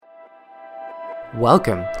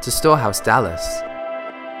Welcome to Storehouse Dallas.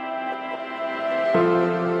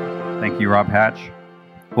 Thank you, Rob Hatch.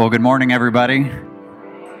 Well, good morning, everybody.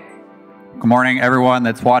 Good morning, everyone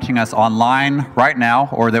that's watching us online right now,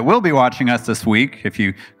 or that will be watching us this week if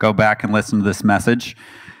you go back and listen to this message.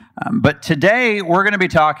 But today, we're going to be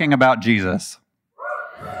talking about Jesus,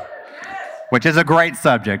 which is a great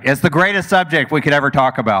subject. It's the greatest subject we could ever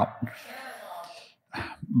talk about.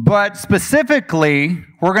 But specifically,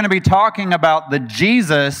 we're going to be talking about the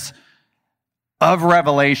Jesus of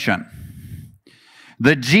Revelation.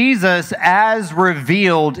 The Jesus as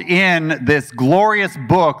revealed in this glorious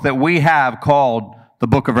book that we have called the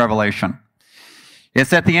Book of Revelation.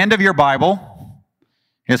 It's at the end of your Bible.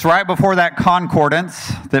 It's right before that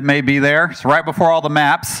concordance that may be there. It's right before all the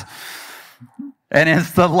maps. And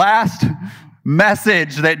it's the last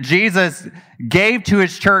message that Jesus gave to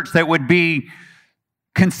his church that would be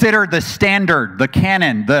considered the standard, the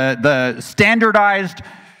canon, the standardized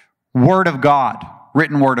Word of God,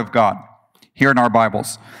 written Word of God here in our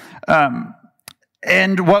Bibles.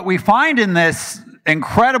 And what we find in this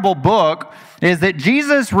incredible book is that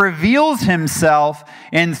Jesus reveals himself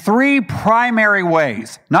in three primary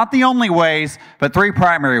ways. Not the only ways, but three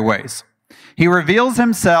primary ways. He reveals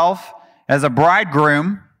himself as a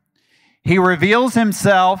bridegroom, he reveals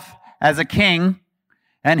himself as a king,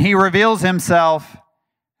 and he reveals himself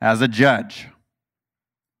as a judge.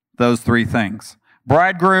 Those three things: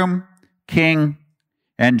 bridegroom, king,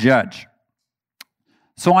 and judge.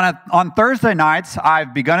 So on Thursday nights,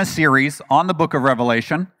 I've begun a series on the book of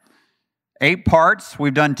Revelation. 8 parts.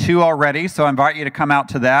 We've done 2 already, so I invite you to come out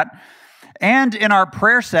to that. And in our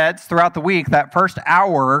prayer sets throughout the week, that first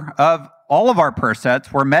hour of all of our prayer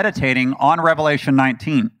sets, we're meditating on Revelation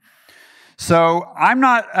 19. So I'm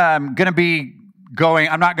not going to be doing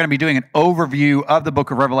an overview of the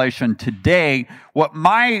book of Revelation today. What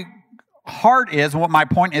my heart is, and what my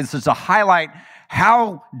point is to highlight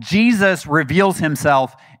how Jesus reveals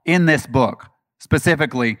himself in this book,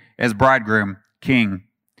 specifically as bridegroom, king,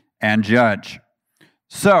 and judge.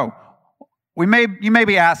 So, you may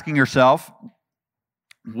be asking yourself,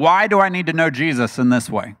 why do I need to know Jesus in this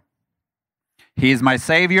way? He is my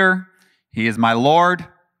Savior. He is my Lord.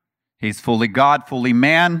 He's fully God, fully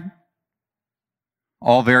man.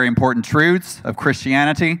 All very important truths of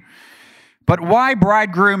Christianity. But why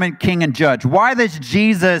bridegroom and king and judge? Why this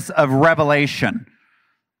Jesus of Revelation?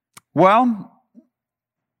 Well,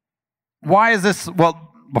 why is this,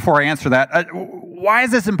 before I answer that, why is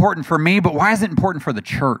this important for me, but why is it important for the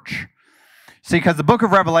church? See, because the book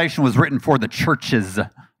of Revelation was written for the churches,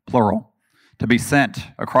 plural, to be sent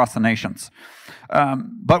across the nations.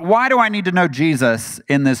 But why do I need to know Jesus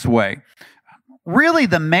in this way? Really,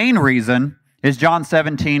 the main reason is John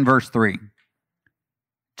 17, verse 3.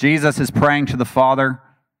 Jesus is praying to the Father,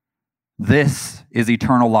 "This is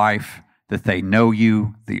eternal life, that they know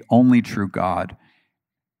you, the only true God,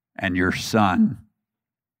 and your Son,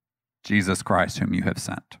 Jesus Christ, whom you have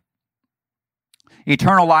sent."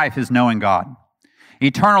 Eternal life is knowing God.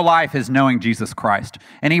 Eternal life is knowing Jesus Christ.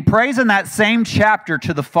 And he prays in that same chapter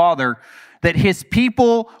to the Father that his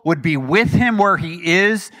people would be with him where he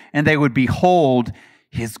is, and they would behold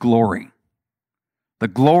his glory. The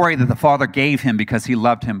glory that the Father gave him because he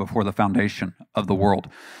loved him before the foundation of the world.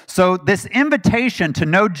 So this invitation to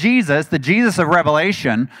know Jesus, the Jesus of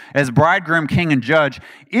Revelation, as bridegroom, king, and judge,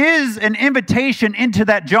 is an invitation into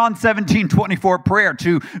that John 17:24 prayer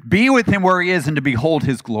to be with him where he is and to behold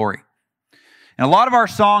his glory. And a lot of our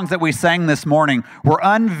songs that we sang this morning were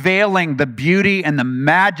unveiling the beauty and the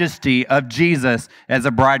majesty of Jesus as a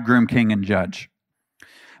bridegroom, king, and judge.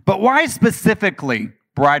 But why specifically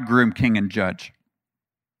bridegroom, king, and judge?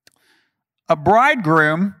 A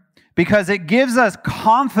bridegroom, because it gives us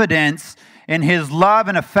confidence in his love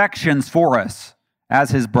and affections for us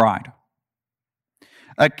as his bride.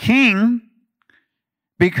 A king,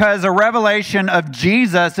 because a revelation of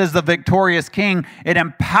Jesus as the victorious king, it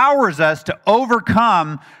empowers us to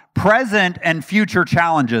overcome present and future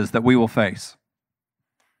challenges that we will face.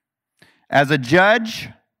 As a judge,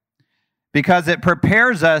 because it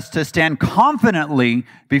prepares us to stand confidently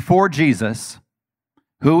before Jesus,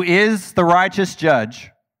 who is the righteous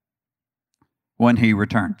judge, when he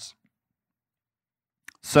returns.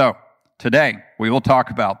 So, today, we will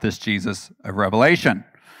talk about this Jesus of Revelation.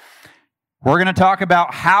 We're going to talk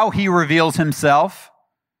about how he reveals himself,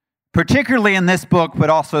 particularly in this book,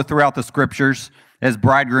 but also throughout the scriptures, as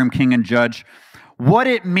bridegroom, king, and judge. What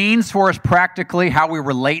it means for us practically, how we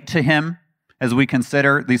relate to him as we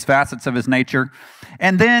consider these facets of his nature.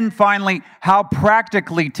 And then, finally, how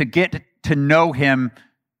practically to get to know him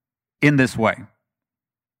in this way.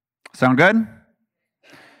 Sound good?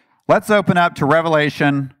 Let's open up to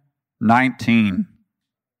Revelation 19.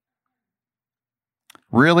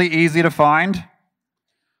 Really easy to find.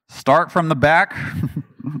 Start from the back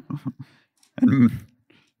and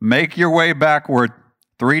make your way backward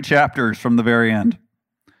 3 chapters from the very end.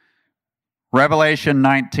 Revelation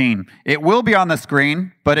 19. It will be on the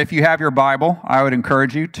screen, but if you have your Bible, I would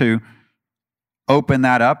encourage you to open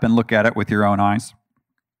that up and look at it with your own eyes.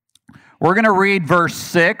 We're going to read verse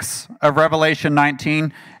 6 of Revelation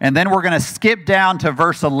 19, and then we're going to skip down to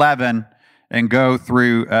verse 11 and go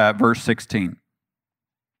through verse 16.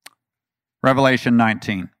 Revelation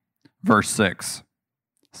 19, verse 6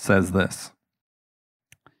 says this.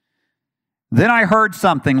 Then I heard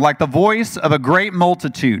something like the voice of a great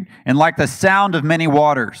multitude, and like the sound of many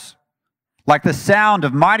waters, like the sound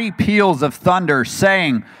of mighty peals of thunder,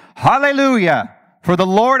 saying, Hallelujah, for the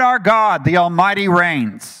Lord our God, the Almighty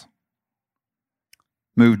reigns.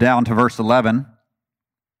 Move down to verse 11.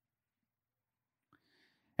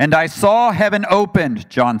 And I saw heaven opened,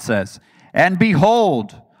 John says, and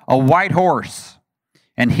behold, a white horse,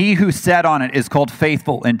 and he who sat on it is called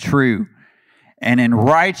Faithful and True, and in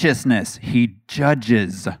righteousness he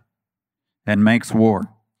judges and makes war.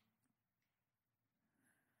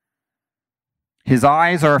 His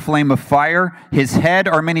eyes are a flame of fire, his head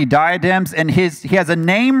are many diadems, and he has a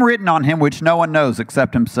name written on him which no one knows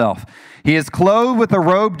except himself. He is clothed with a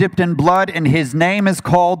robe dipped in blood, and his name is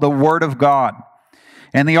called the Word of God.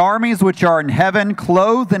 And the armies which are in heaven,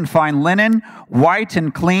 clothed in fine linen, white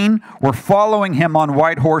and clean, were following him on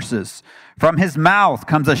white horses. From his mouth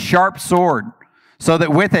comes a sharp sword, so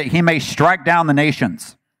that with it he may strike down the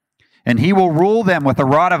nations. And he will rule them with a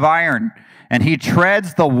rod of iron, and he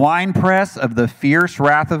treads the winepress of the fierce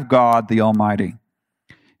wrath of God the Almighty.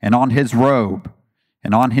 And on his robe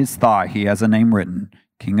and on his thigh he has a name written,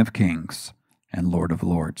 King of Kings and Lord of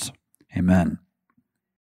Lords. Amen.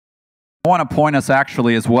 I want to point us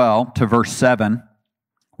actually as well to verse 7.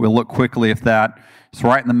 We'll look quickly at that. It's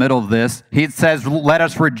right in the middle of this. He says, let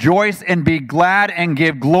us rejoice and be glad and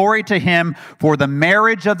give glory to him, for the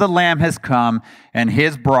marriage of the Lamb has come, and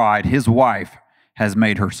his bride, his wife, has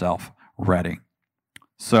made herself ready.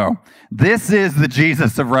 So, this is the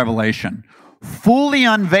Jesus of Revelation, fully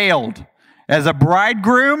unveiled as a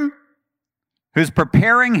bridegroom who's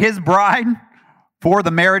preparing his bride for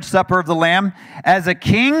the marriage supper of the Lamb, as a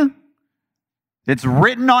king. It's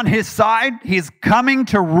written on his side. He's coming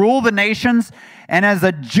to rule the nations, and as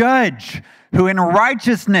a judge who in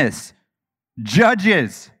righteousness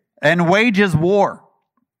judges and wages war.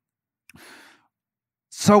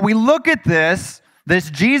 So we look at this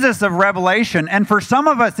Jesus of Revelation, and for some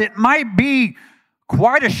of us it might be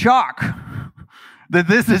quite a shock that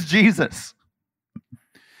this is Jesus.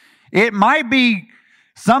 It might be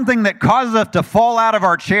something that causes us to fall out of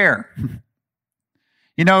our chair.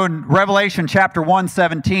 You know, in Revelation chapter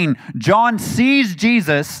 1:17, John sees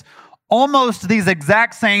Jesus. Almost these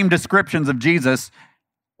exact same descriptions of Jesus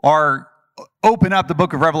open up the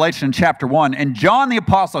book of Revelation in chapter 1. And John the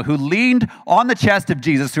apostle, who leaned on the chest of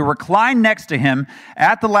Jesus, who reclined next to him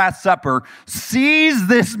at the Last Supper, sees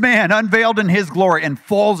this man unveiled in his glory and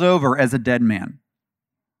falls over as a dead man.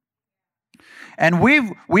 And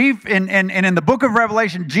in the book of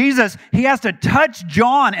Revelation, Jesus, he has to touch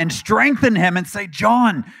John and strengthen him and say,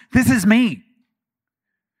 John, this is me.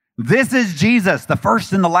 This is Jesus, the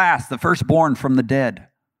first and the last, the firstborn from the dead.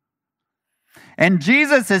 And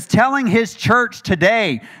Jesus is telling his church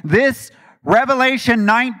today, this Revelation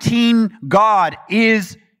 19 God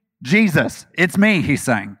is Jesus. It's me, he's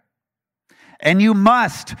saying. And you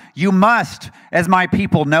must, as my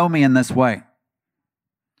people, know me in this way.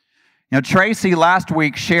 You know, Tracy last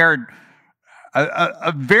week shared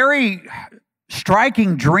a very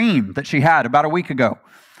striking dream that she had about a week ago,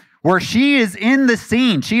 where she is in the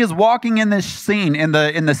scene. She is walking in this scene, in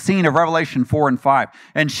the scene of Revelation 4 and 5.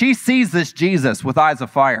 And she sees this Jesus with eyes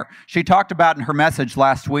of fire. She talked about in her message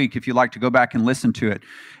last week, if you'd like to go back and listen to it.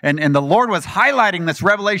 And the Lord was highlighting this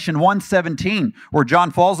Revelation 1:17, where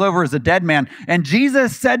John falls over as a dead man. And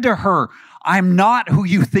Jesus said to her, I'm not who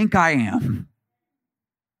you think I am.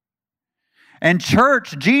 And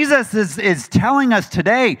church, Jesus is telling us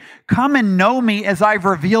today, come and know me as I've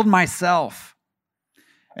revealed myself.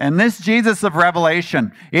 And this Jesus of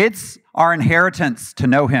Revelation, it's our inheritance to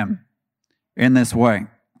know him in this way.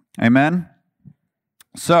 Amen?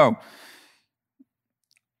 So,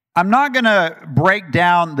 I'm not going to break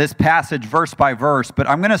down this passage verse by verse, but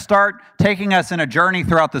I'm going to start taking us in a journey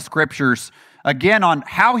throughout the scriptures, again, on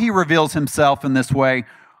how he reveals himself in this way,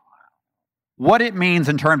 what it means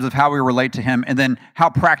in terms of how we relate to him, and then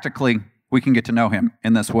how practically we can get to know him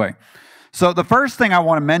in this way. So the first thing I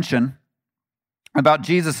want to mention about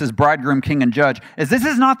Jesus as bridegroom, king, and judge is this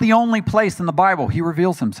is not the only place in the Bible he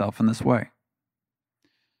reveals himself in this way.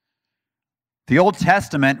 The Old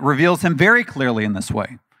Testament reveals him very clearly in this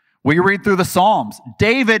way. We read through the Psalms.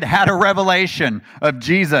 David had a revelation of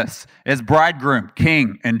Jesus as bridegroom,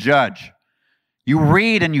 king, and judge. You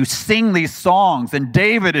read and you sing these songs, and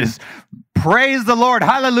David is, praise the Lord,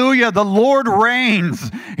 hallelujah, the Lord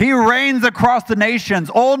reigns. He reigns across the nations.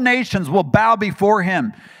 All nations will bow before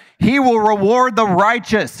him. He will reward the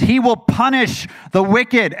righteous. He will punish the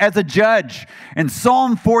wicked as a judge. In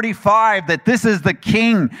Psalm 45, that this is the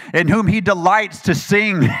king in whom he delights to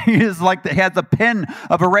sing. He is like he has the pen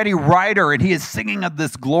of a ready writer, and he is singing of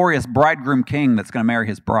this glorious bridegroom king that's going to marry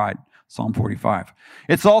his bride. Psalm 45.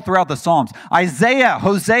 It's all throughout the Psalms. Isaiah,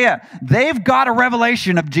 Hosea, they've got a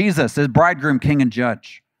revelation of Jesus as bridegroom, king, and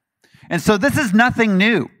judge. And so this is nothing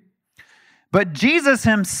new. But Jesus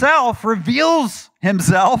himself reveals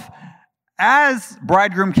himself as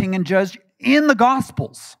bridegroom, king, and judge in the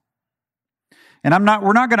Gospels. And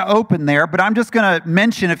we're not going to open there, but I'm just going to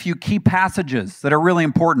mention a few key passages that are really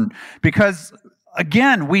important. Because,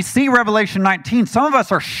 again, we see Revelation 19. Some of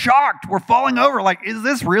us are shocked. We're falling over like, is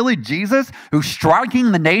this really Jesus who's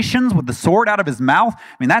striking the nations with the sword out of his mouth?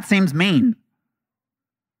 I mean, that seems mean.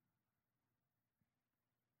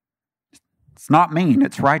 It's not mean,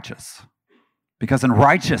 it's righteous. Because in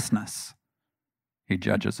righteousness, he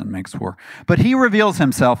judges and makes war. But he reveals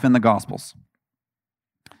himself in the Gospels.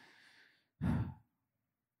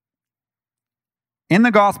 In the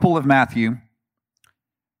Gospel of Matthew,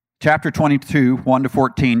 chapter 22,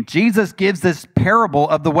 1-14, Jesus gives this parable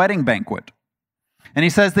of the wedding banquet. And he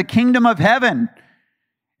says, the kingdom of heaven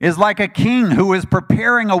is like a king who is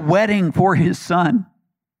preparing a wedding for his son.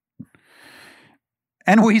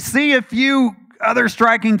 And we see a few other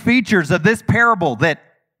striking features of this parable that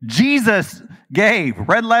Jesus gave,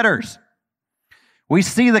 red letters. We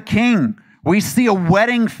see the king. We see a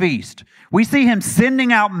wedding feast. We see him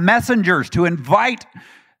sending out messengers to invite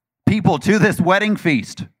people to this wedding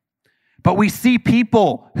feast. But we see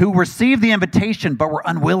people who received the invitation but were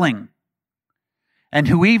unwilling, and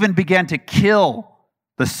who even began to kill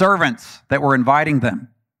the servants that were inviting them.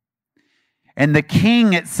 And the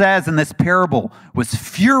king, it says in this parable, was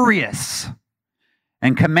furious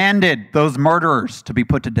and commanded those murderers to be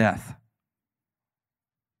put to death.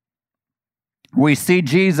 We see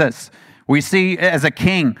Jesus, we see as a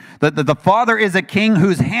king, that the Father is a king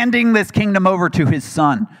who's handing this kingdom over to his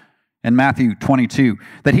Son in Matthew 22.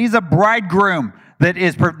 That he's a bridegroom, that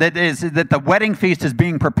the wedding feast is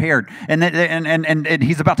being prepared, and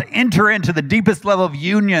he's about to enter into the deepest level of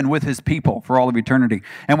union with his people for all of eternity.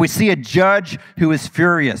 And we see a judge who is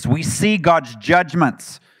furious. We see God's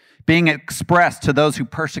judgments being expressed to those who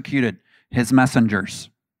persecuted his messengers.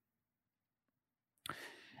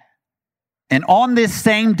 And on this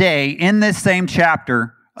same day, in this same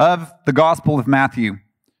chapter of the Gospel of Matthew,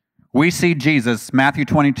 we see Jesus, Matthew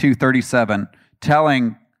 22:37,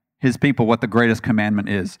 telling his people what the greatest commandment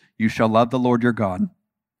is. You shall love the Lord your God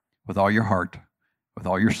with all your heart, with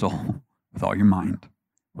all your soul, with all your mind,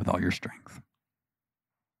 with all your strength.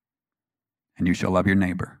 And you shall love your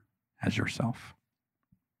neighbor as yourself.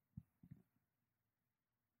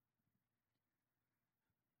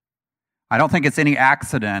 I don't think it's any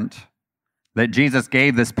accident that Jesus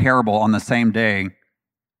gave this parable on the same day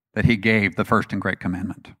that he gave the first and great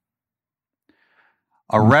commandment.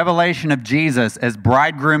 A revelation of Jesus as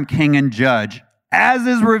bridegroom, king, and judge, as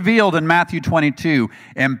is revealed in Matthew 22,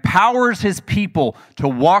 empowers his people to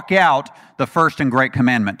walk out the first and great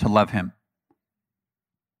commandment, to love him.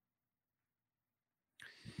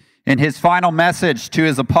 In his final message to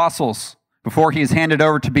his apostles, before he is handed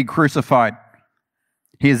over to be crucified,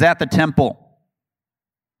 he is at the temple,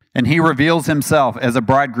 and he reveals himself as a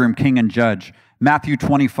bridegroom, king, and judge. Matthew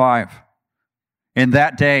 25. In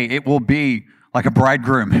that day, it will be like a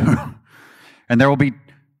bridegroom. And there will be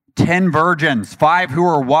 10 virgins, 5 who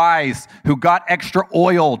are wise, who got extra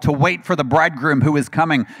oil to wait for the bridegroom who is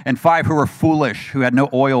coming, and 5 who are foolish, who had no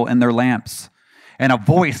oil in their lamps. And a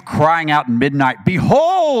voice crying out in midnight,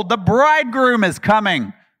 behold, the bridegroom is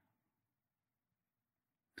coming.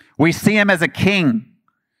 We see him as a king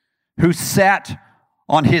who sat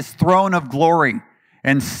on his throne of glory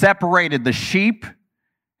and separated the sheep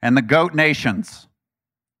and the goat nations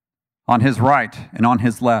on his right and on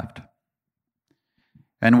his left.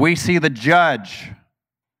 And we see the judge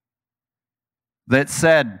that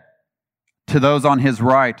said to those on his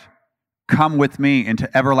right, come with me into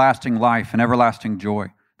everlasting life and everlasting joy,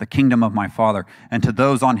 the kingdom of my Father. And to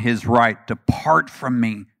those on his right, depart from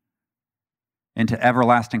me into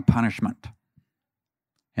everlasting punishment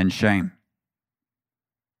and shame.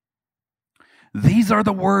 These are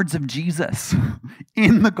the words of Jesus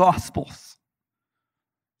in the Gospels.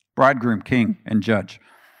 Bridegroom, king, and judge.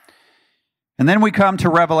 And then we come to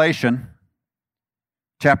Revelation,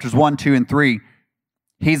 chapters 1, 2, and 3.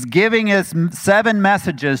 He's giving us 7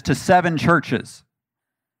 messages to 7 churches.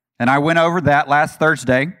 And I went over that last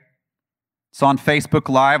Thursday. It's on Facebook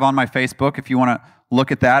Live, on my Facebook. If you want to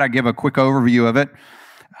look at that, I give a quick overview of it.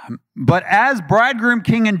 But as bridegroom,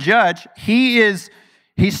 king, and judge, he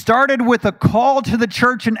started with a call to the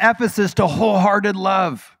church in Ephesus to wholehearted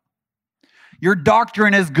love. Your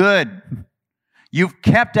doctrine is good. You've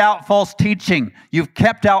kept out false teaching. You've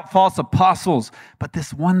kept out false apostles. But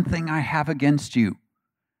this one thing I have against you,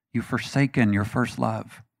 you've forsaken your first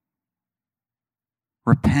love.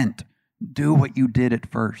 Repent. Do what you did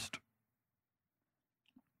at first.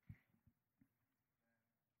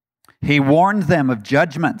 He warned them of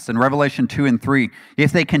judgments in Revelation 2 and 3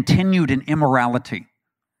 if they continued in immorality.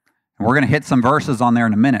 And we're going to hit some verses on there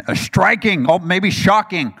in a minute. A striking, maybe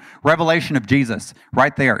shocking revelation of Jesus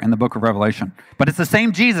right there in the book of Revelation. But it's the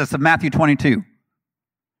same Jesus of Matthew 22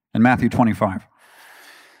 and Matthew 25.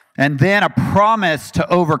 And then a promise to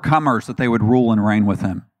overcomers that they would rule and reign with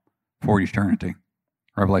him for eternity.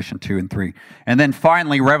 Revelation 2 and 3. And then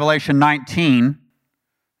finally, Revelation 19,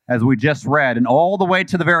 as we just read, and all the way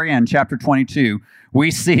to the very end, chapter 22,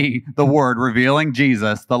 we see the word revealing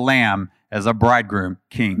Jesus, the Lamb, as a bridegroom,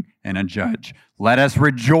 king, and a judge. Let us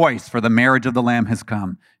rejoice, for the marriage of the Lamb has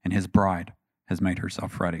come, and his bride has made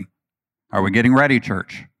herself ready. Are we getting ready,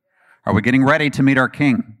 church? Are we getting ready to meet our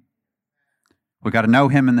King? We've got to know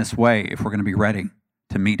him in this way if we're going to be ready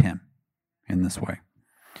to meet him in this way.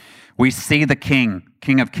 We see the King,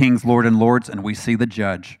 King of kings, Lord and lords, and we see the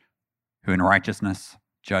judge who in righteousness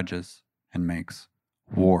judges and makes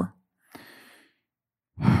war.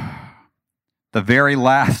 The very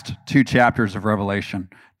last 2 chapters of Revelation,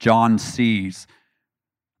 John sees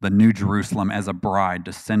the New Jerusalem as a bride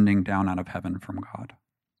descending down out of heaven from God.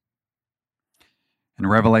 In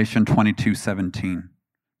Revelation 22:17,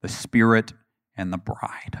 the Spirit and the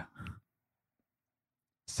bride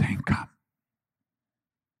saying, "Come.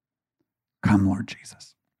 Come, Lord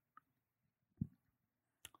Jesus."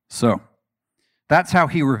 So, that's how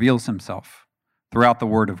he reveals himself throughout the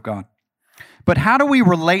Word of God. But how do we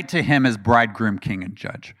relate to him as bridegroom, king, and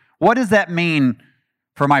judge? What does that mean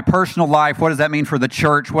for my personal life? What does that mean for the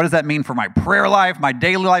church? What does that mean for my prayer life, my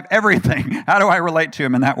daily life, everything? How do I relate to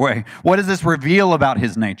him in that way? What does this reveal about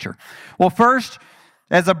his nature? Well, first,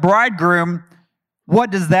 as a bridegroom,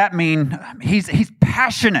 what does that mean? He's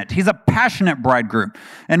passionate. He's a passionate bridegroom.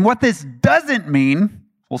 And what this doesn't mean,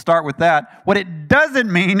 we'll start with that. What it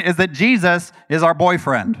doesn't mean is that Jesus is our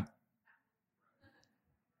boyfriend.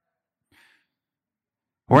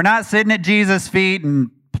 We're not sitting at Jesus' feet and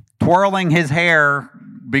twirling his hair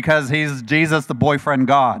because he's Jesus, the boyfriend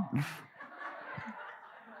God.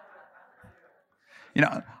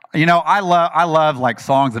 You know, I love like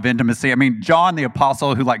songs of intimacy. I mean, John the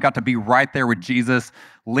apostle who got to be right there with Jesus,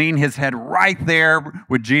 lean his head right there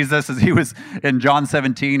with Jesus as he was in John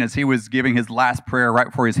 17, as he was giving his last prayer right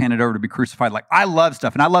before he was handed over to be crucified. I love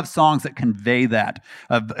stuff, and I love songs that convey that,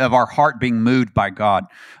 of our heart being moved by God.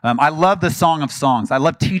 I love the Song of Songs. I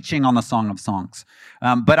love teaching on the Song of Songs.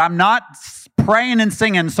 But I'm not praying and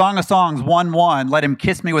singing Song of Songs 1:1, let him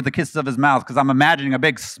kiss me with the kisses of his mouth, because I'm imagining a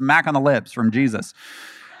big smack on the lips from Jesus.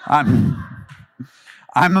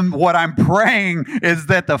 What I'm praying is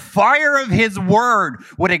that the fire of his word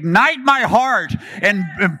would ignite my heart and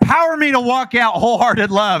empower me to walk out wholehearted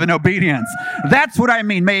love and obedience. That's what I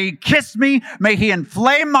mean. May he kiss me. May he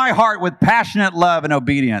inflame my heart with passionate love and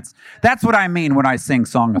obedience. That's what I mean when I sing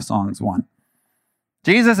Song of Songs 1.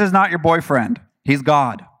 Jesus is not your boyfriend. He's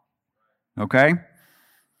God. Okay?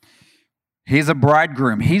 He's a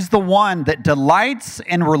bridegroom. He's the one that delights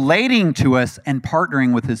in relating to us and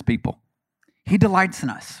partnering with his people. He delights in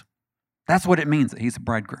us. That's what it means that he's a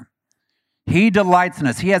bridegroom. He delights in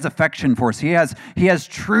us. He has affection for us. He has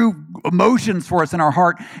true emotions for us in our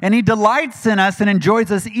heart. And he delights in us and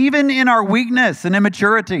enjoys us even in our weakness and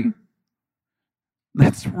immaturity.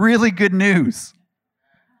 That's really good news.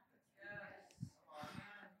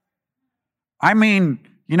 I mean,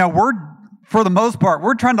 for the most part,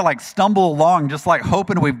 we're trying to stumble along, just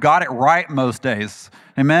hoping we've got it right most days.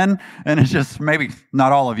 Amen? And it's just maybe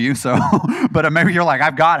not all of you, so, but maybe you're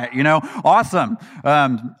I've got it, awesome.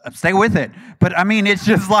 Stay with it. But I mean, it's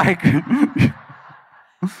just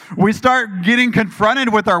We start getting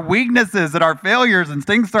confronted with our weaknesses and our failures, and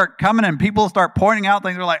things start coming and people start pointing out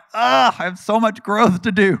things. We're like, I have so much growth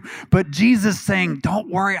to do. But Jesus saying,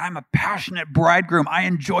 don't worry, I'm a passionate bridegroom. I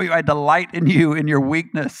enjoy you. I delight in you, in your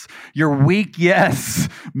weakness. Your weak yes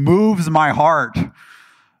moves my heart.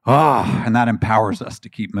 And that empowers us to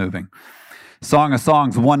keep moving. Song of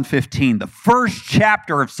Songs 115, the first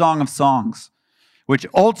chapter of Song of Songs, which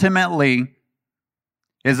ultimately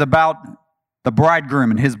is about the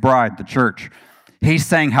bridegroom and his bride, the church. He's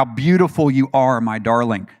saying, how beautiful you are, my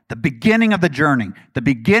darling. The beginning of the journey, the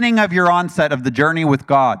beginning of your onset of the journey with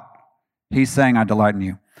God. He's saying, I delight in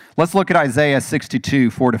you. Let's look at Isaiah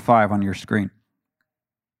 62, 4-5 on your screen.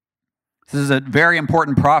 This is a very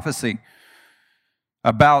important prophecy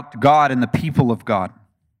about God and the people of God.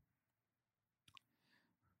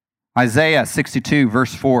 Isaiah 62,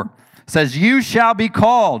 verse 4 says, you shall be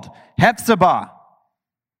called Hephzibah,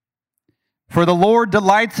 for the Lord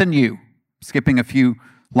delights in you. Skipping a few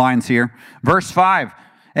lines here. Verse 5,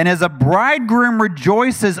 and as a bridegroom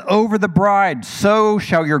rejoices over the bride, so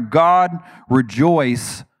shall your God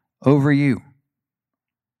rejoice over you.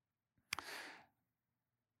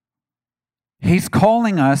 He's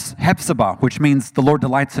calling us Hephzibah, which means the Lord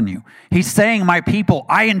delights in you. He's saying, my people,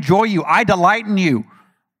 I enjoy you. I delight in you.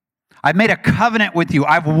 I've made a covenant with you.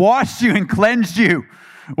 I've washed you and cleansed you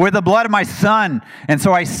with the blood of my Son. And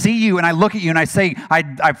so I see you and I look at you and I say,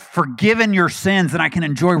 I've forgiven your sins and I can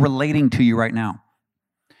enjoy relating to you right now.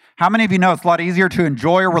 How many of you know it's a lot easier to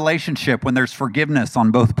enjoy a relationship when there's forgiveness on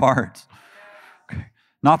both parts? Okay.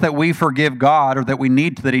 Not that we forgive God or that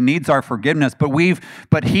He needs our forgiveness,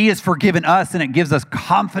 but He has forgiven us and it gives us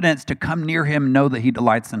confidence to come near Him and know that He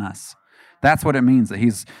delights in us. That's what it means that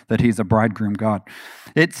he's a bridegroom God.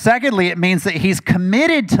 Secondly, it means that He's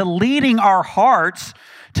committed to leading our hearts,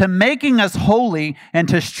 to making us holy, and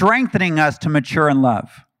to strengthening us to mature in love.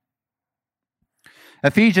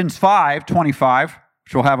 Ephesians 5:25,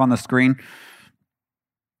 which we'll have on the screen.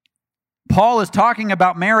 Paul is talking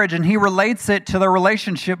about marriage, and he relates it to the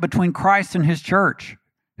relationship between Christ and His church,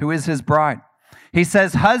 who is His bride. He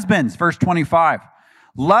says, husbands, verse 25,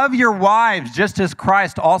 love your wives just as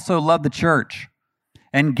Christ also loved the church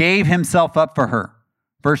and gave Himself up for her.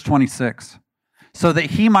 Verse 26, so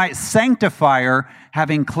that He might sanctify her,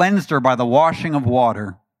 having cleansed her by the washing of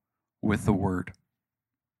water with the word.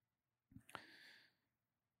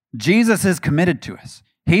 Jesus is committed to us.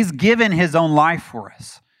 He's given His own life for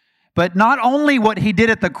us. But not only what He did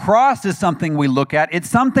at the cross is something we look at, it's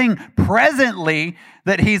something presently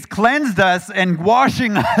that He's cleansed us and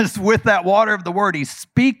washing us with that water of the Word. He's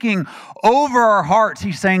speaking over our hearts.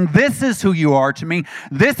 He's saying, this is who you are to me.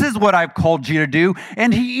 This is what I've called you to do.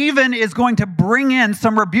 And He even is going to bring in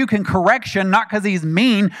some rebuke and correction, not because He's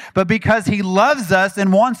mean, but because He loves us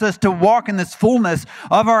and wants us to walk in this fullness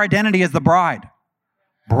of our identity as the bride.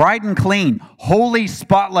 Bright and clean, holy,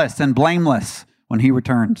 spotless, and blameless when He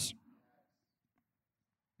returns.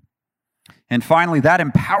 And finally, that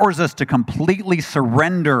empowers us to completely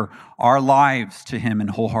surrender our lives to Him in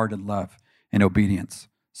wholehearted love and obedience.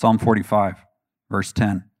 Psalm 45, verse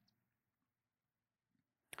 10.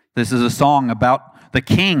 This is a song about the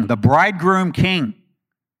king, the bridegroom king,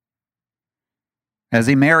 as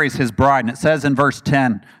he marries his bride. And it says in verse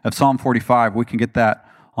 10 of Psalm 45, we can get that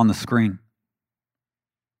on the screen.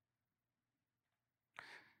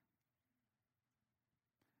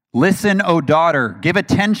 Listen, O daughter, give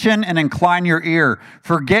attention and incline your ear.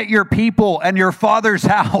 Forget your people and your father's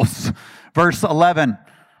house. Verse 11.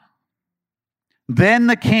 Then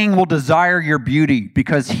the king will desire your beauty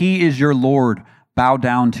because he is your Lord. Bow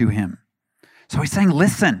down to him. So he's saying,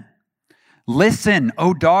 listen. Listen,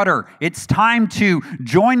 O daughter, it's time to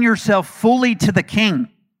join yourself fully to the king.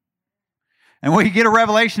 And when we get a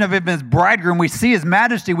revelation of him as bridegroom, we see his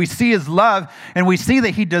majesty, we see his love, and we see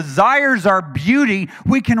that he desires our beauty.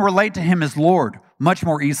 We can relate to him as Lord much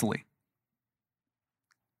more easily.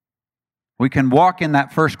 We can walk in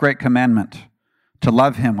that first great commandment to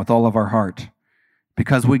love him with all of our heart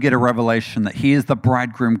because we get a revelation that he is the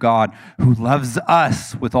bridegroom God who loves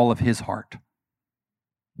us with all of his heart.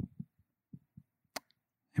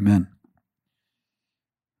 Amen.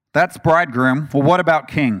 That's bridegroom. Well, what about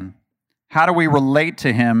king? How do we relate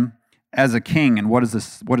to him as a king, and what does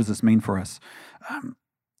this mean for us?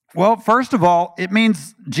 Well, first of all, it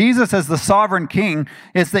means Jesus as the sovereign king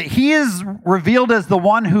is that he is revealed as the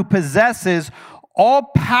one who possesses all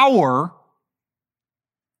power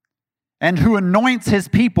and who anoints his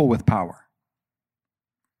people with power.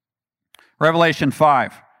 Revelation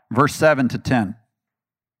 5, verse 7 to 10.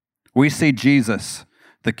 We see Jesus,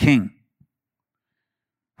 the king.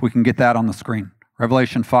 We can get that on the screen.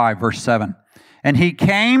 Revelation 5, verse 7. And he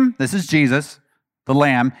came, this is Jesus, the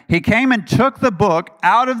Lamb, he came and took the book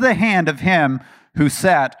out of the hand of him who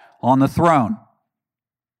sat on the throne.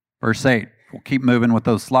 Verse 8, we'll keep moving with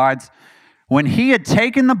those slides. When he had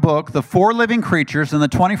taken the book, the 4 living creatures and the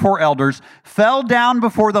 24 elders fell down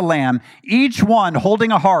before the Lamb, each one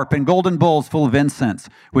holding a harp and golden bowls full of incense,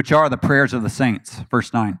 which are the prayers of the saints.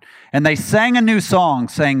 Verse 9. And they sang a new song,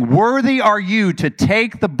 saying, Worthy are you to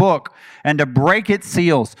take the book and to break its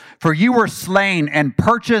seals, for you were slain and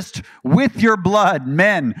purchased with your blood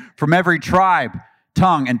men from every tribe,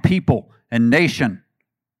 tongue, and people and nation.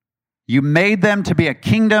 You made them to be a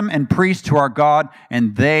kingdom and priests to our God,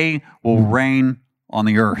 and they will reign on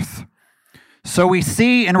the earth. So we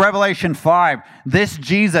see in Revelation 5, this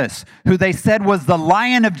Jesus, who they said was the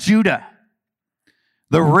Lion of Judah,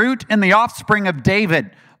 the root and the offspring of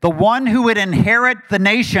David, the one who would inherit the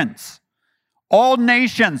nations. All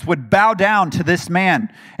nations would bow down to this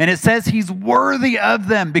man. And it says he's worthy of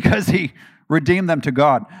them because he redeemed them to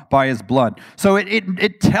God by his blood. So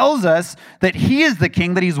it tells us that he is the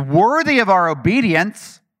king, that he's worthy of our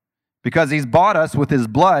obedience because he's bought us with his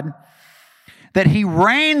blood, that he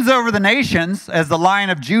reigns over the nations as the Lion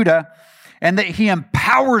of Judah, and that he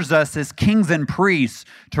empowers us as kings and priests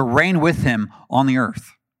to reign with him on the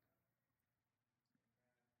earth.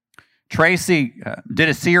 Tracy did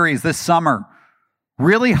a series this summer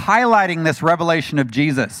really highlighting this revelation of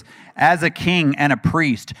Jesus as a king and a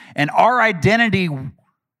priest, and our identity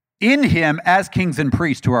in him as kings and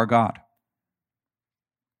priests to our God.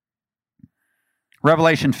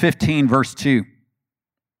 Revelation 15, verse 2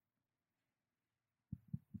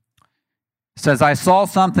 says, I saw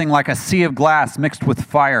something like a sea of glass mixed with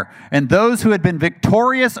fire, and those who had been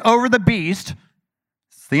victorious over the beast,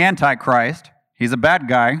 it's the Antichrist, he's a bad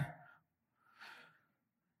guy,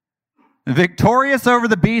 victorious over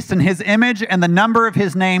the beast and his image and the number of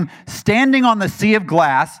his name, standing on the sea of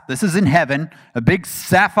glass, this is in heaven, a big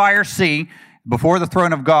sapphire sea before the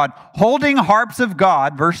throne of God, holding harps of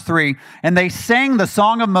God, verse 3, and they sang the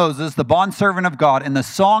song of Moses, the bondservant of God, and the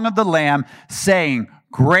song of the Lamb, saying,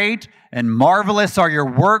 Great and marvelous are your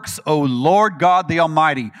works, O Lord God the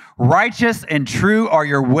Almighty. Righteous and true are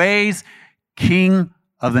your ways, King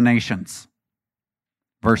of the nations.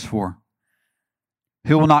 Verse 4.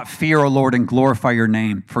 Who will not fear, O Lord, and glorify your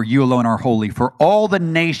name? For you alone are holy. For all the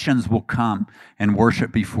nations will come and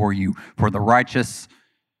worship before you. For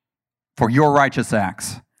your righteous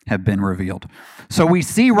acts have been revealed. So we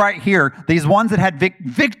see right here, these ones that had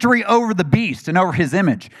victory over the beast and over his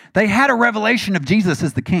image, they had a revelation of Jesus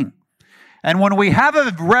as the king. And when we have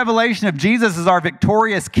a revelation of Jesus as our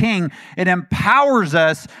victorious king, it empowers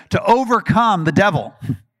us to overcome the devil,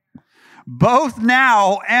 both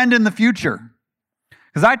now and in the future.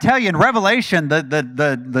 Because I tell you, in Revelation,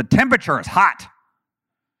 the temperature is hot.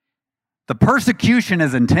 The persecution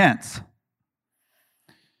is intense.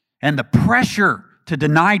 And the pressure to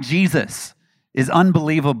deny Jesus is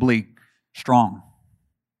unbelievably strong.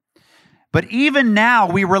 But even now,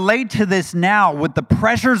 we relate to this now with the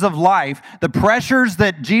pressures of life, the pressures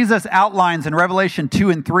that Jesus outlines in Revelation 2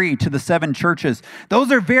 and 3 to the 7 churches.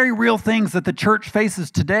 Those are very real things that the church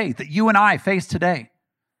faces today, that you and I face today.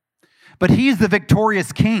 But he's the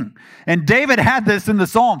victorious king. And David had this in the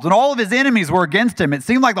Psalms. When all of his enemies were against him, it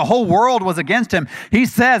seemed like the whole world was against him. He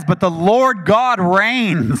says, but the Lord God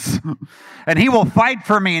reigns, and he will fight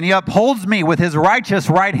for me, and he upholds me with his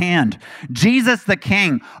righteous right hand. Jesus the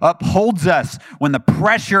king upholds us when the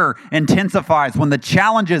pressure intensifies, when the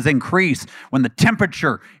challenges increase, when the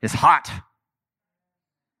temperature is hot.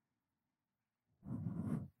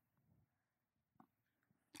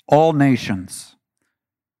 All nations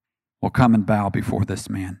will come and bow before this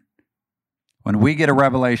man. When we get a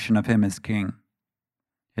revelation of him as king,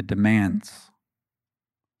 it demands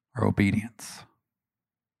our obedience.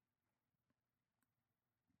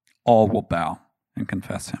 All will bow and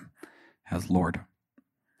confess him as Lord.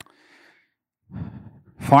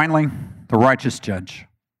 Finally, the righteous judge.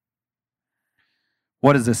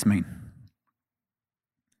 What does this mean?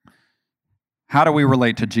 How do we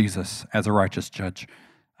relate to Jesus as a righteous judge?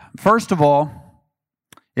 First of all,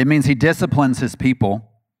 it means he disciplines his people.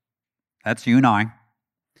 That's you and I.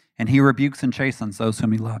 And he rebukes and chastens those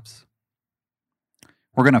whom he loves.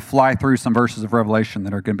 We're going to fly through some verses of Revelation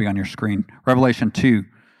that are going to be on your screen. Revelation 2,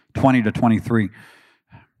 20 to 23.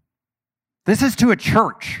 This is to a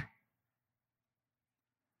church.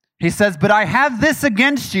 He says, but I have this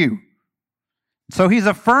against you. So he's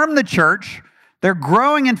affirmed the church. They're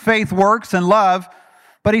growing in faith, works, and love.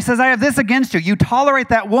 But he says, I have this against you. You tolerate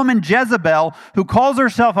that woman Jezebel, who calls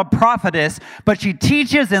herself a prophetess, but she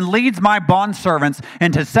teaches and leads my bondservants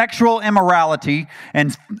into sexual immorality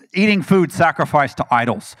and eating food sacrificed to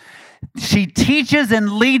idols. She teaches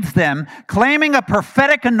and leads them, claiming a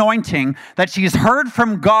prophetic anointing that she's heard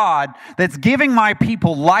from God that's giving my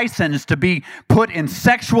people license to be put in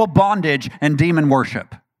sexual bondage and demon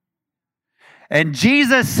worship. And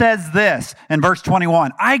Jesus says this in verse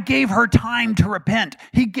 21, I gave her time to repent.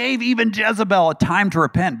 He gave even Jezebel a time to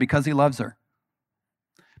repent because he loves her.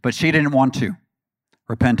 But she didn't want to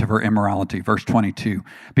repent of her immorality. Verse 22,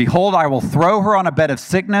 behold, I will throw her on a bed of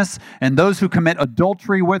sickness, and those who commit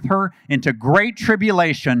adultery with her into great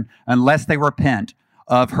tribulation unless they repent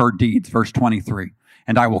of her deeds. Verse 23,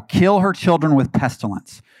 and I will kill her children with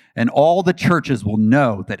pestilence. And all the churches will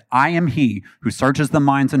know that I am he who searches the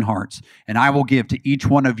minds and hearts, and I will give to each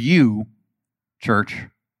one of you, church,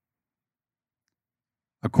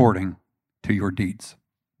 according to your deeds.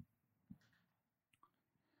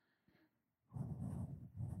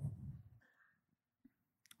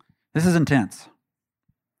 This is intense.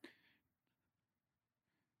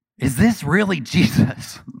 Is this really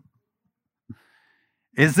Jesus?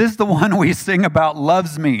 Is this the one we sing about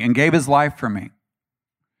loves me and gave his life for me?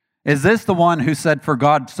 Is this the one who said, for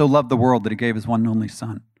God so loved the world that he gave his one and only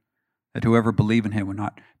son, that whoever believed in him would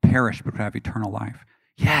not perish but would have eternal life?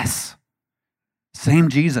 Yes. Same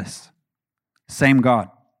Jesus. Same God.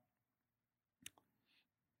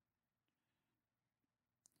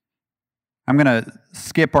 I'm going to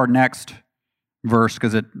skip our next verse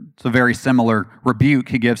because it's a very similar rebuke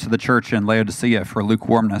he gives to the church in Laodicea for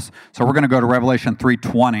lukewarmness. So we're going to go to Revelation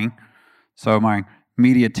 3:20. So my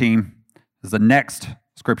media team is the next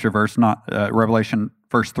scripture verse, not Revelation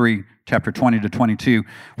verse 3, chapter 20 to 22.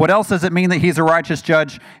 What else does it mean that he's a righteous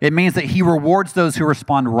judge? It means that he rewards those who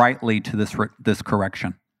respond rightly to this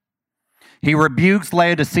correction. He rebukes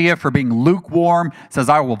Laodicea for being lukewarm, says,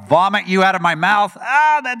 I will vomit you out of my mouth.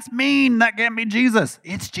 That's mean. That can't be Jesus.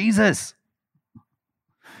 It's Jesus.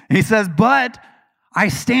 He says, but I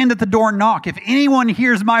stand at the door and knock. If anyone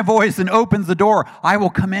hears my voice and opens the door, I will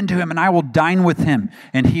come into him and I will dine with him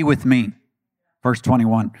and he with me. Verse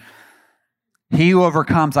 21, he who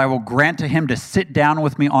overcomes, I will grant to him to sit down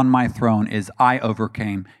with me on my throne as I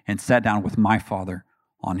overcame and sat down with my Father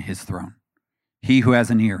on his throne. He who has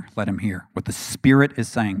an ear, let him hear what the Spirit is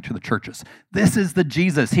saying to the churches. This is the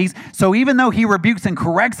Jesus. So even though he rebukes and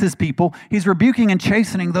corrects his people, he's rebuking and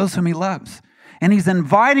chastening those whom he loves. And he's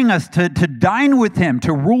inviting us to dine with him,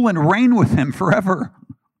 to rule and reign with him forever.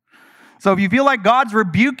 So if you feel like God's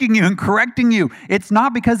rebuking you and correcting you, it's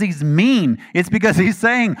not because he's mean. It's because he's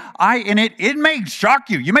saying, and it may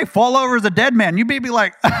shock you. You may fall over as a dead man. You may be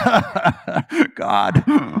like, God,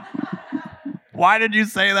 why did you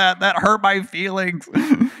say that? That hurt my feelings.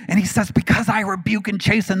 And he says, because I rebuke and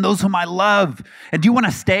chasten those whom I love. And do you want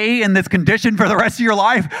to stay in this condition for the rest of your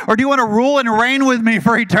life? Or do you want to rule and reign with me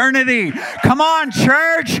for eternity? Come on,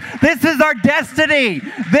 church. This is our destiny.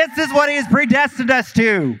 This is what he has predestined us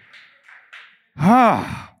to.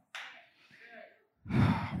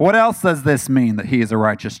 What else does this mean that he is a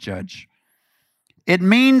righteous judge? It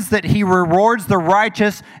means that he rewards the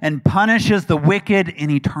righteous and punishes the wicked in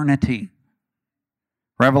eternity.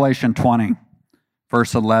 Revelation 20,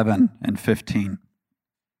 verse 11 and 15.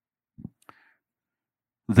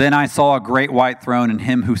 Then I saw a great white throne and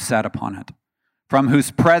him who sat upon it, from whose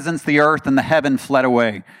presence the earth and the heaven fled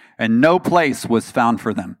away, and no place was found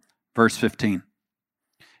for them. Verse 15.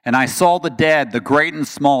 And I saw the dead, the great and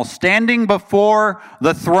small, standing before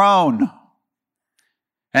the throne.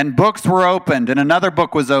 And books were opened, and another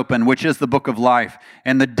book was opened, which is the book of life.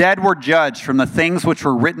 And the dead were judged from the things which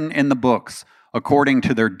were written in the books, according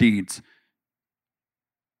to their deeds.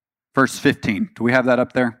 Verse 15. Do we have that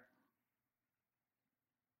up there?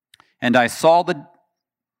 And I saw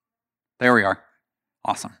there we are.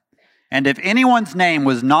 Awesome. And if anyone's name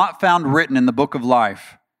was not found written in the book of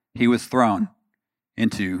life, he was thrown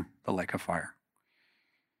into the lake of fire.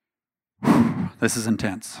 This is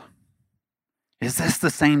intense. Is this the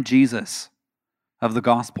same Jesus of the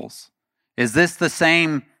Gospels? Is this the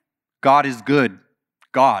same God is good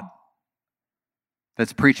God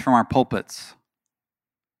that's preached from our pulpits?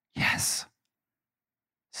 Yes.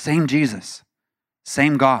 Same Jesus.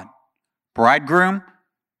 Same God. Bridegroom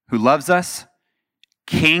who loves us.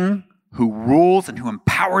 King who rules and who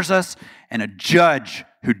empowers us. And a judge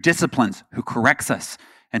who disciplines, who corrects us,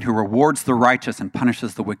 and who rewards the righteous and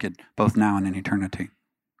punishes the wicked, both now and in eternity.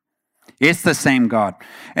 It's the same God.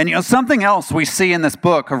 And something else we see in this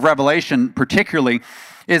book of Revelation particularly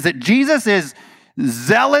is that Jesus is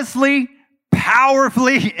zealously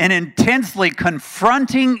powerfully and intensely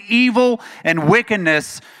confronting evil and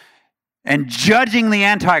wickedness and judging the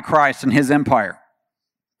Antichrist and his empire.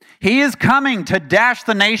 He is coming to dash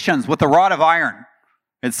the nations with a rod of iron,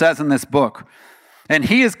 it says in this book. And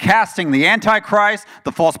he is casting the Antichrist,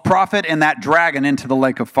 the false prophet, and that dragon into the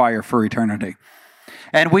lake of fire for eternity.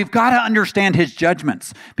 And we've got to understand his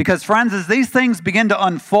judgments. Because, friends, as these things begin to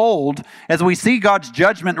unfold, as we see God's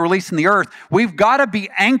judgment released in the earth, we've got to be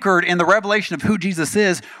anchored in the revelation of who Jesus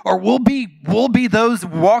is, or we'll be those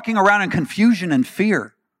walking around in confusion and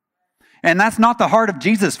fear. And that's not the heart of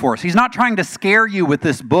Jesus for us. He's not trying to scare you with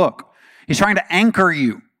this book. He's trying to anchor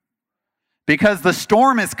you. Because the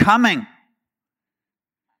storm is coming.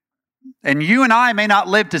 And you and I may not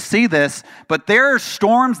live to see this, but there are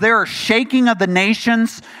storms, there are shaking of the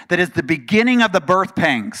nations that is the beginning of the birth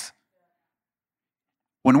pangs.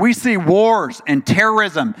 When we see wars and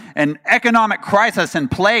terrorism and economic crisis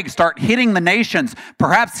and plague start hitting the nations,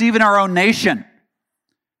 perhaps even our own nation,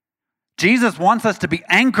 Jesus wants us to be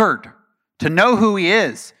anchored, to know who he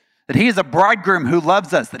is, that he is a bridegroom who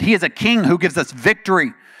loves us, that he is a king who gives us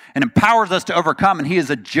victory and empowers us to overcome, and he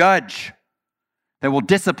is a judge that will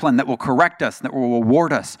discipline, that will correct us, that will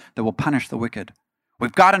reward us, that will punish the wicked.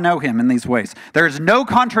 We've got to know him in these ways. There is no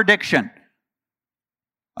contradiction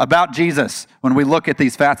about Jesus when we look at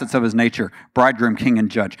these facets of his nature, bridegroom, king,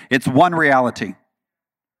 and judge. It's one reality.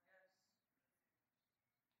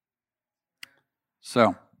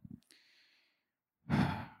 So,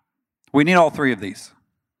 we need all three of these.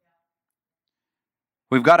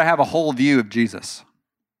 We've got to have a whole view of Jesus.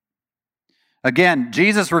 Again,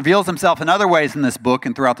 Jesus reveals himself in other ways in this book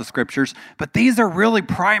and throughout the scriptures, but these are really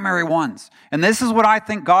primary ones. And this is what I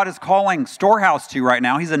think God is calling Storehouse to right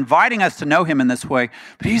now. He's inviting us to know him in this way,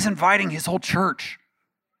 but he's inviting his whole church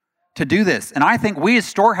to do this. And I think we as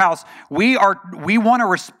Storehouse, we want to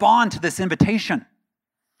respond to this invitation.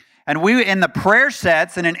 And we, in the prayer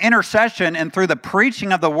sets and in intercession and through the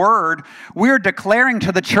preaching of the word, we're declaring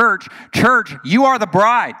to the church, you are the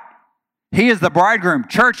bride. He is the bridegroom.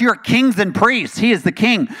 Church, you are kings and priests. He is the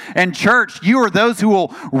king. And church, you are those who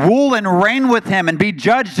will rule and reign with him and be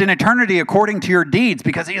judged in eternity according to your deeds,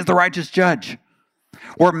 because he is the righteous judge.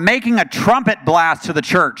 We're making a trumpet blast to the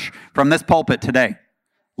church from this pulpit today.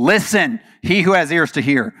 Listen, he who has ears to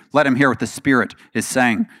hear, let him hear what the Spirit is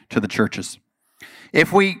saying to the churches. We've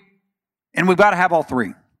got to have all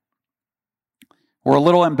three. We're a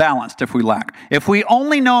little imbalanced if we lack. If we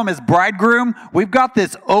only know him as bridegroom, we've got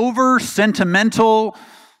this over-sentimental,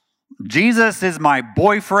 Jesus is my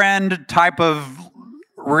boyfriend type of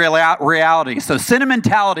reality. So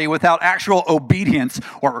sentimentality without actual obedience,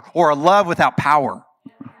 or a love without power.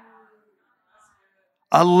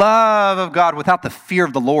 A love of God without the fear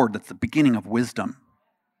of the Lord. That's the beginning of wisdom.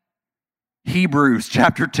 Hebrews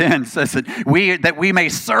chapter 10 says that we may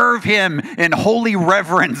serve him in holy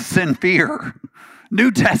reverence and fear. New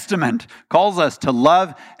Testament calls us to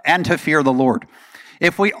love and to fear the Lord.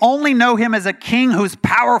 If we only know him as a king who's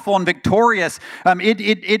powerful and victorious, but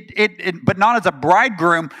not as a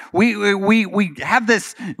bridegroom, we might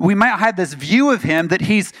have this view of him that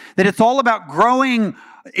it's all about growing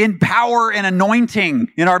in power and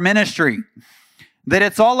anointing in our ministry, that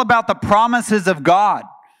it's all about the promises of God.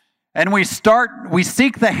 And we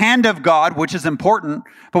seek the hand of God, which is important,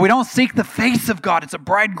 but we don't seek the face of God. It's a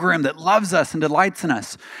bridegroom that loves us and delights in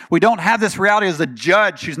us. We don't have this reality as a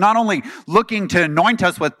judge who's not only looking to anoint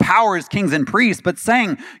us with power as kings and priests, but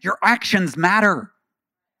saying, your actions matter.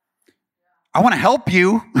 I want to help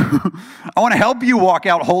you. I want to help you walk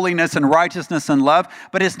out holiness and righteousness and love,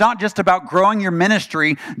 but it's not just about growing your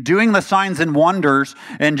ministry, doing the signs and wonders,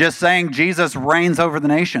 and just saying Jesus reigns over the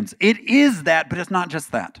nations. It is that, but it's not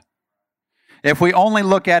just that. If we only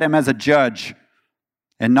look at him as a judge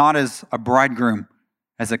and not as a bridegroom,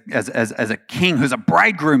 as a king who's a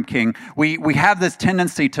bridegroom king, we have this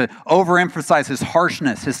tendency to overemphasize his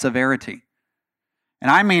harshness, his severity.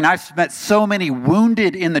 And I mean, I've met so many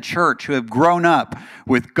wounded in the church who have grown up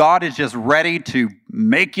with God is just ready to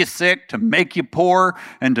make you sick, to make you poor,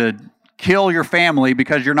 and to kill your family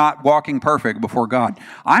because you're not walking perfect before God.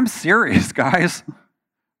 I'm serious, guys.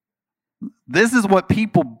 This is what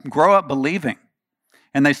people grow up believing.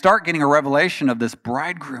 And they start getting a revelation of this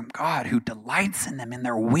bridegroom God who delights in them in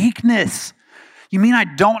their weakness. You mean I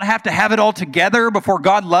don't have to have it all together before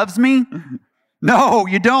God loves me? No,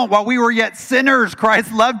 you don't. While we were yet sinners,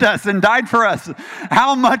 Christ loved us and died for us.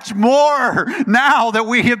 How much more now that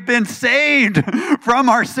we have been saved from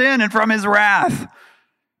our sin and from his wrath?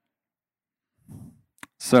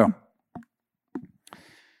 So,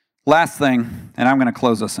 last thing, and I'm going to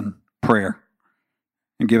close us in prayer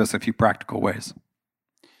and give us a few practical ways.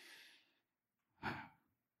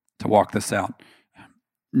 to walk this out.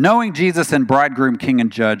 Knowing Jesus and bridegroom, king,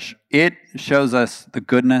 and judge, it shows us the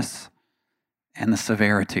goodness and the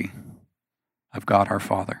severity of God our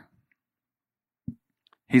Father.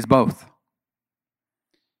 He's both.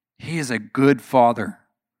 He is a good Father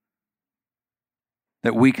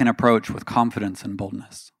that we can approach with confidence and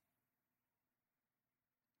boldness.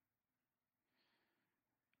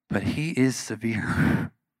 But He is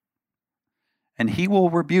severe. And He will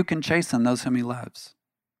rebuke and chasten those whom He loves.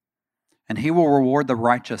 And He will reward the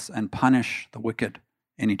righteous and punish the wicked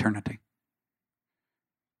in eternity.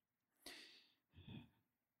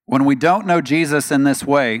 When we don't know Jesus in this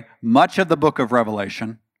way, much of the book of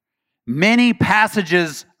Revelation, many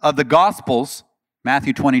passages of the Gospels,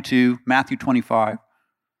 Matthew 22, Matthew 25,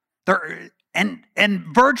 and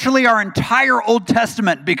virtually our entire Old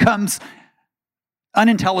Testament becomes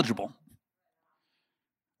unintelligible.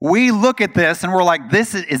 We look at this and we're like,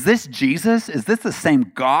 is this Jesus? Is this the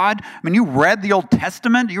same God? I mean, you read the Old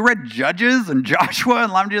Testament, you read Judges and Joshua,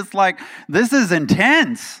 and I'm just like, this is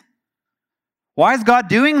intense. Why is God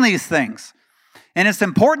doing these things? And it's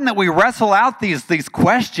important that we wrestle out these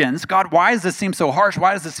questions. God, why does this seem so harsh?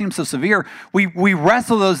 Why does this seem so severe? We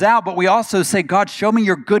wrestle those out, but we also say, God, show me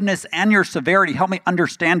your goodness and your severity. Help me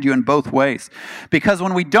understand you in both ways. Because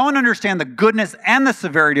when we don't understand the goodness and the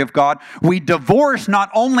severity of God, we divorce not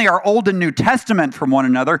only our Old and New Testament from one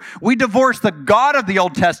another, we divorce the God of the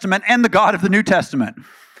Old Testament and the God of the New Testament.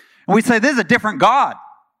 And we say, this is a different God.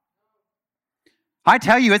 I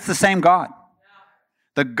tell you, it's the same God.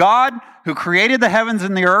 The God who created the heavens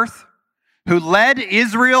and the earth, who led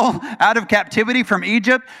Israel out of captivity from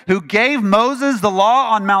Egypt, who gave Moses the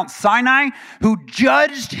law on Mount Sinai, who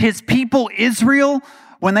judged his people Israel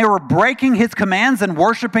when they were breaking his commands and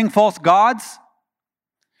worshiping false gods.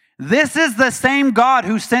 This is the same God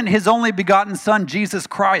who sent his only begotten Son, Jesus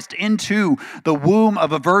Christ, into the womb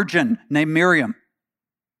of a virgin named Miriam.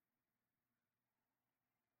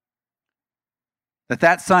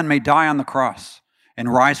 That Son may die on the cross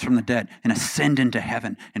and rise from the dead and ascend into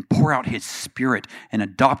heaven and pour out his Spirit and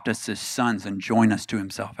adopt us as sons and join us to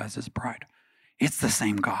himself as his bride. It's the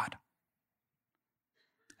same God.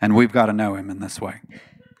 And we've got to know him in this way.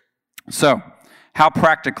 So, how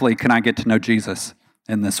practically can I get to know Jesus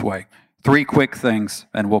in this way? 3 quick things,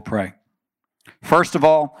 and we'll pray. First of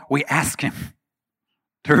all, we ask him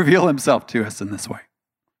to reveal himself to us in this way.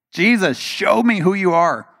 Jesus, show me who you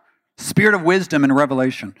are. Spirit of wisdom and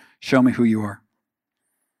revelation, show me who you are.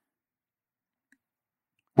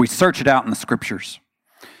 We search it out in the scriptures.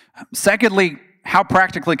 Secondly, how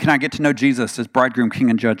practically can I get to know Jesus as bridegroom, king,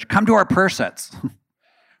 and judge? Come to our prayer sets.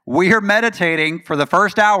 We are meditating for the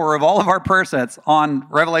first hour of all of our prayer sets on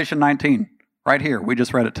Revelation 19, right here. We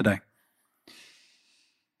just read it today.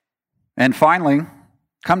 And finally,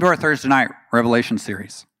 come to our Thursday night Revelation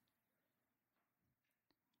series.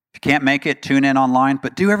 If you can't make it, tune in online,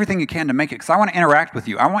 but do everything you can to make it, because I want to interact with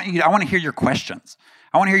you. I want to hear your questions.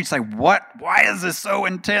 I want to hear you say, why is this so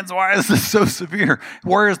intense? Why is this so severe?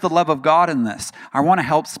 Where is the love of God in this? I want to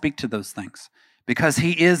help speak to those things because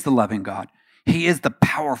he is the loving God. He is the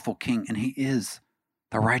powerful king, and he is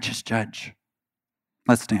the righteous judge.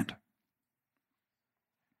 Let's stand.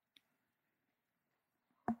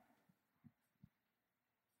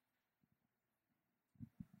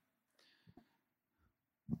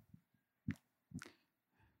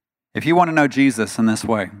 If you want to know Jesus in this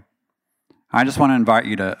way, I just want to invite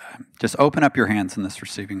you to just open up your hands in this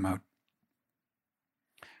receiving mode.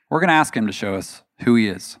 We're going to ask him to show us who he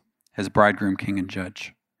is, his bridegroom, king, and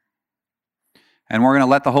judge. And we're going to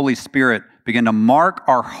let the Holy Spirit begin to mark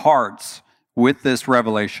our hearts with this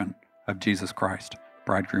revelation of Jesus Christ,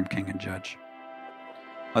 bridegroom, king, and judge.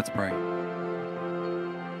 Let's pray.